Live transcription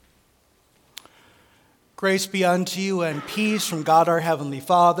Grace be unto you and peace from God our Heavenly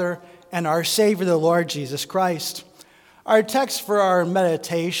Father and our Savior the Lord Jesus Christ. Our text for our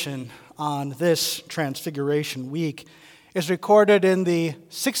meditation on this Transfiguration week is recorded in the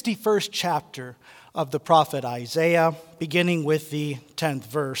 61st chapter of the prophet Isaiah, beginning with the 10th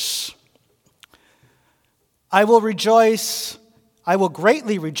verse. I will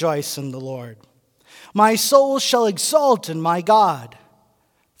greatly rejoice in the Lord. My soul shall exult in my God.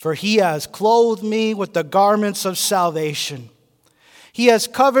 For he has clothed me with the garments of salvation. He has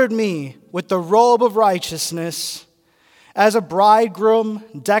covered me with the robe of righteousness. As a bridegroom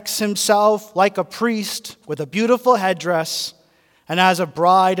decks himself like a priest with a beautiful headdress, and as a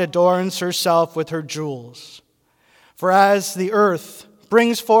bride adorns herself with her jewels. For as the earth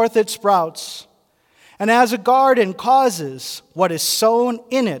brings forth its sprouts, and as a garden causes what is sown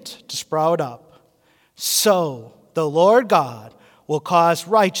in it to sprout up, so the Lord God will cause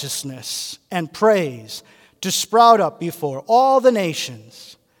righteousness and praise to sprout up before all the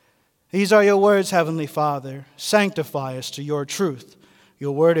nations. These are your words, Heavenly Father. Sanctify us to your truth.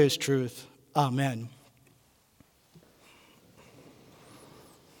 Your word is truth. Amen.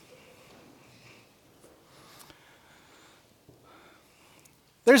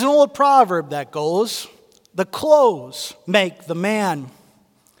 There's an old proverb that goes, "The clothes make the man."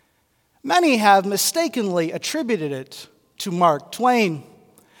 Many have mistakenly attributed it to Mark Twain.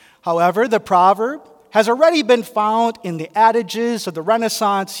 However, the proverb has already been found in the adages of the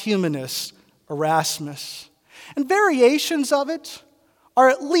Renaissance humanist Erasmus, and variations of it are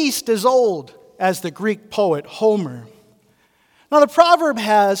at least as old as the Greek poet Homer. Now, the proverb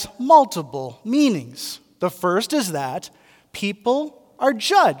has multiple meanings. The first is that people are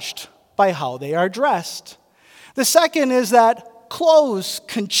judged by how they are dressed. The second is that clothes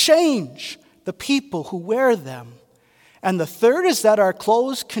can change the people who wear them. And the third is that our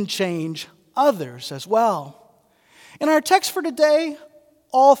clothes can change others as well. In our text for today,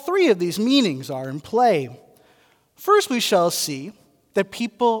 all three of these meanings are in play. First, we shall see that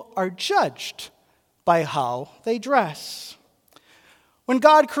people are judged by how they dress. When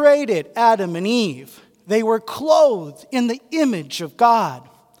God created Adam and Eve, they were clothed in the image of God.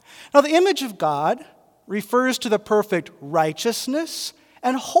 Now, the image of God refers to the perfect righteousness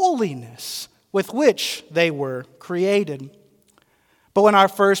and holiness with which they were created. But when our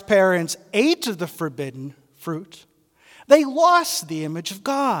first parents ate of the forbidden fruit, they lost the image of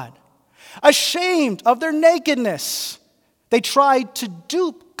God. Ashamed of their nakedness, they tried to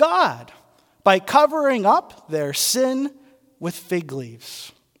dupe God by covering up their sin with fig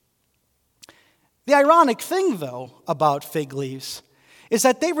leaves. The ironic thing, though, about fig leaves is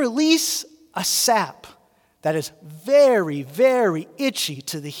that they release a sap that is very, very itchy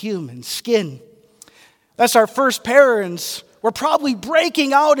to the human skin. Thus, our first parents were probably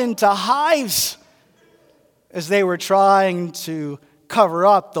breaking out into hives as they were trying to cover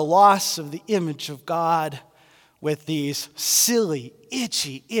up the loss of the image of God with these silly,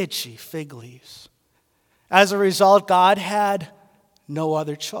 itchy fig leaves. As a result, God had no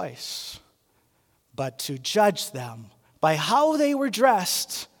other choice but to judge them by how they were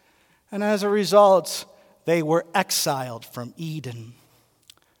dressed, and as a result, they were exiled from Eden.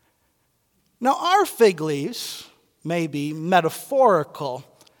 Now, our fig leaves may be metaphorical,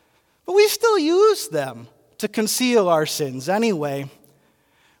 but we still use them to conceal our sins anyway.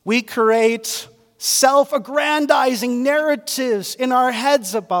 We create self-aggrandizing narratives in our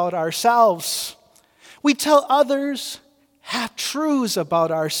heads about ourselves. We tell others half-truths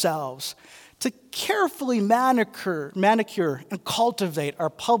about ourselves to carefully manicure and cultivate our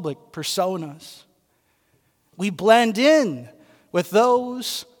public personas. We blend in with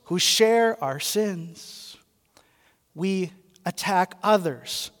those who share our sins. We attack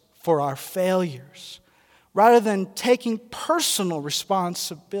others for our failures rather than taking personal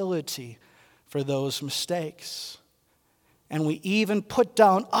responsibility for those mistakes. And we even put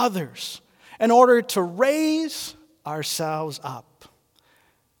down others in order to raise ourselves up.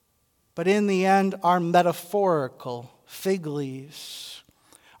 But in the end, our metaphorical fig leaves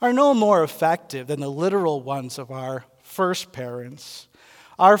are no more effective than the literal ones of our first parents.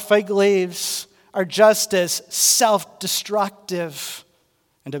 Our fig leaves are just as self-destructive,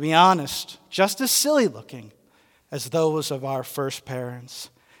 and to be honest, just as silly looking as those of our first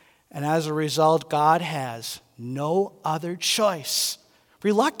parents. And as a result, God has no other choice,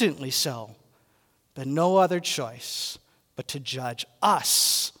 reluctantly so, but no other choice but to judge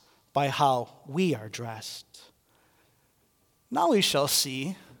us by how we are dressed. Now we shall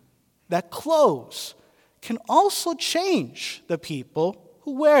see that clothes can also change the people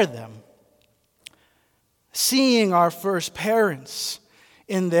who wear them. Seeing our first parents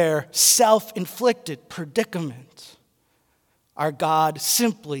in their self-inflicted predicament, our God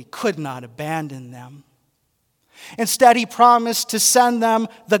simply could not abandon them. Instead, he promised to send them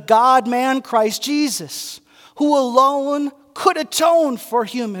the God-man Christ Jesus, who alone could atone for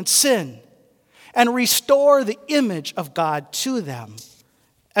human sin and restore the image of God to them.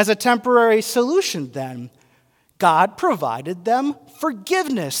 As a temporary solution, then, God provided them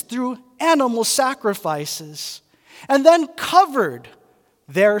forgiveness through animal sacrifices and then covered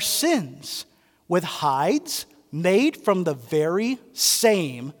their sins with hides made from the very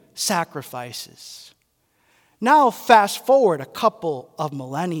same sacrifices. Now fast forward a couple of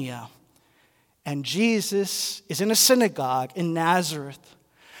millennia, and Jesus is in a synagogue in Nazareth,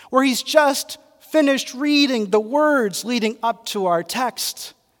 where he's just finished reading the words leading up to our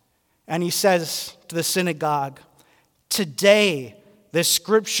text. And he says to the synagogue, "Today this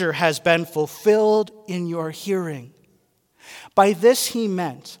scripture has been fulfilled in your hearing." By this he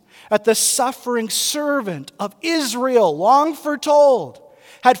meant that the suffering servant of Israel, long foretold,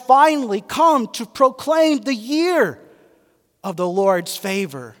 had finally come to proclaim the year of the Lord's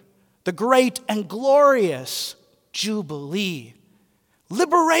favor, the great and glorious Jubilee,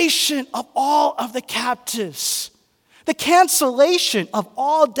 liberation of all of the captives, the cancellation of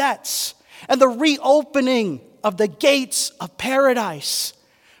all debts, and the reopening of the gates of paradise.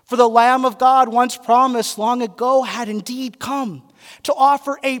 For the Lamb of God, once promised long ago, had indeed come to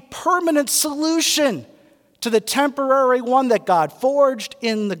offer a permanent solution to the temporary one that God forged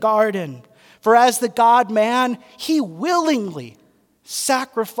in the garden. For as the God-man, he willingly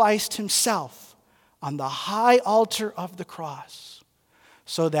sacrificed himself on the high altar of the cross,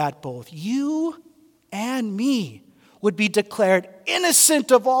 so that both you and me would be declared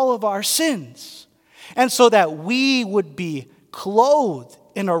innocent of all of our sins, and so that we would be clothed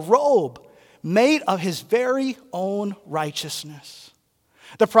in a robe made of his very own righteousness.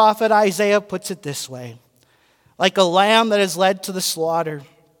 The prophet Isaiah puts it this way: like a lamb that is led to the slaughter,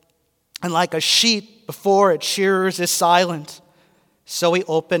 and like a sheep before its shearers is silent, so he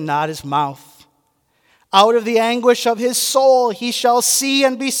opened not his mouth. Out of the anguish of his soul he shall see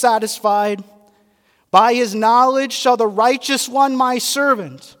and be satisfied. By his knowledge shall the righteous one, my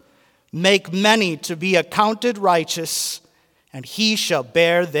servant, make many to be accounted righteous, and he shall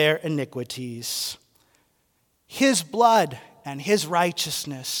bear their iniquities. His blood and his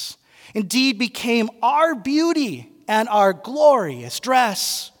righteousness indeed became our beauty and our glorious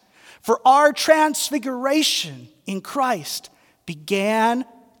dress. For our transfiguration in Christ began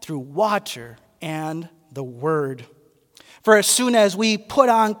through water and the word. For as soon as we put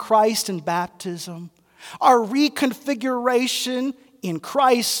on Christ in baptism, our reconfiguration in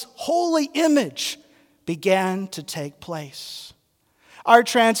Christ's holy image began to take place. Our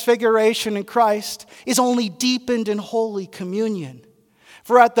transfiguration in Christ is only deepened in Holy Communion.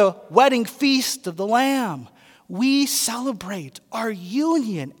 For at the wedding feast of the Lamb, we celebrate our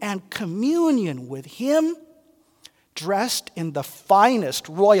union and communion with him, dressed in the finest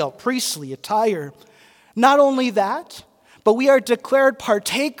royal priestly attire. Not only that, but we are declared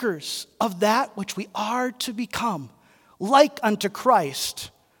partakers of that which we are to become, like unto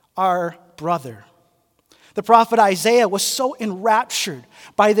Christ, our brother. The prophet Isaiah was so enraptured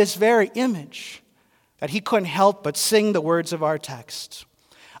by this very image that he couldn't help but sing the words of our text.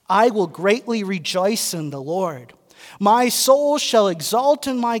 I will greatly rejoice in the Lord. My soul shall exult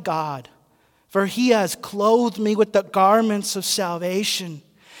in my God, for he has clothed me with the garments of salvation.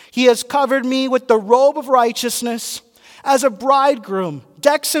 He has covered me with the robe of righteousness, as a bridegroom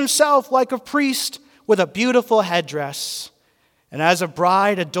decks himself like a priest with a beautiful headdress, and as a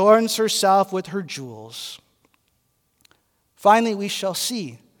bride adorns herself with her jewels. Finally, we shall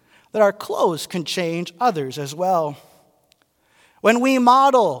see that our clothes can change others as well. When we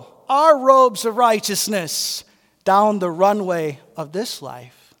model our robes of righteousness down the runway of this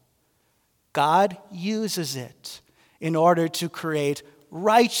life, God uses it in order to create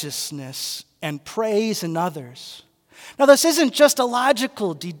righteousness and praise in others. Now, this isn't just a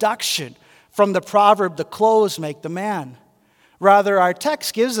logical deduction from the proverb, the clothes make the man. Rather, our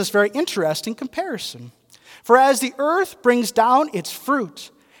text gives us very interesting comparison. For as the earth brings down its fruit,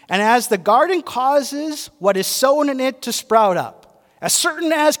 and as the garden causes what is sown in it to sprout up, as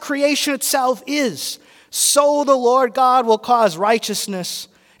certain as creation itself is, so the Lord God will cause righteousness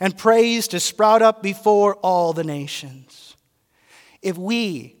and praise to sprout up before all the nations. If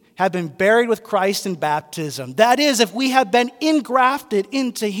we have been buried with Christ in baptism, that is, if we have been engrafted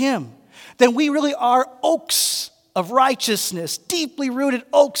into him, then we really are oaks of righteousness, deeply rooted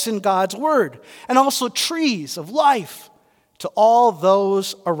oaks in God's word, and also trees of life to all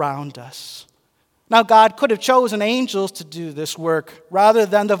those around us. Now, God could have chosen angels to do this work rather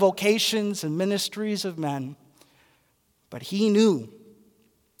than the vocations and ministries of men. But he knew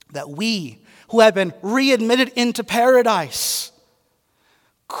that we, who had been readmitted into paradise,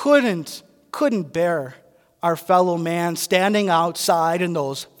 couldn't bear our fellow man standing outside in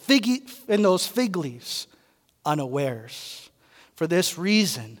those fig leaves unawares. For this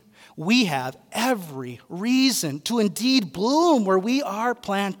reason, we have every reason to indeed bloom where we are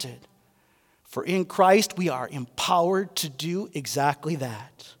planted. For in Christ we are empowered to do exactly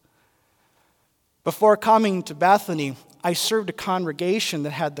that. Before coming to Bethany, I served a congregation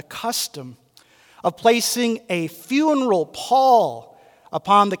that had the custom of placing a funeral pall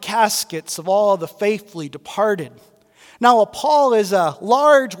upon the caskets of all the faithfully departed. Now, a pall is a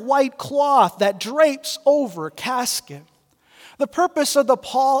large white cloth that drapes over a casket. The purpose of the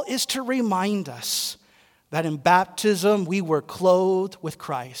pall is to remind us that in baptism we were clothed with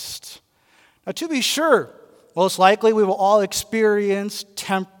Christ. Now, to be sure, most likely we will all experience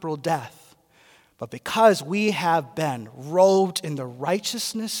temporal death. But because we have been robed in the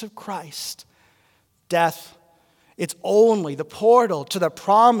righteousness of Christ, death, it's only the portal to the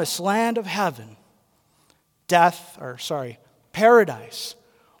promised land of heaven. Paradise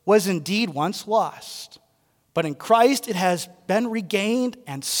was indeed once lost, but in Christ it has been regained,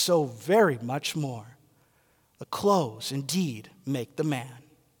 and so very much more. The clothes indeed make the man.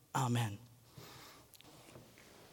 Amen.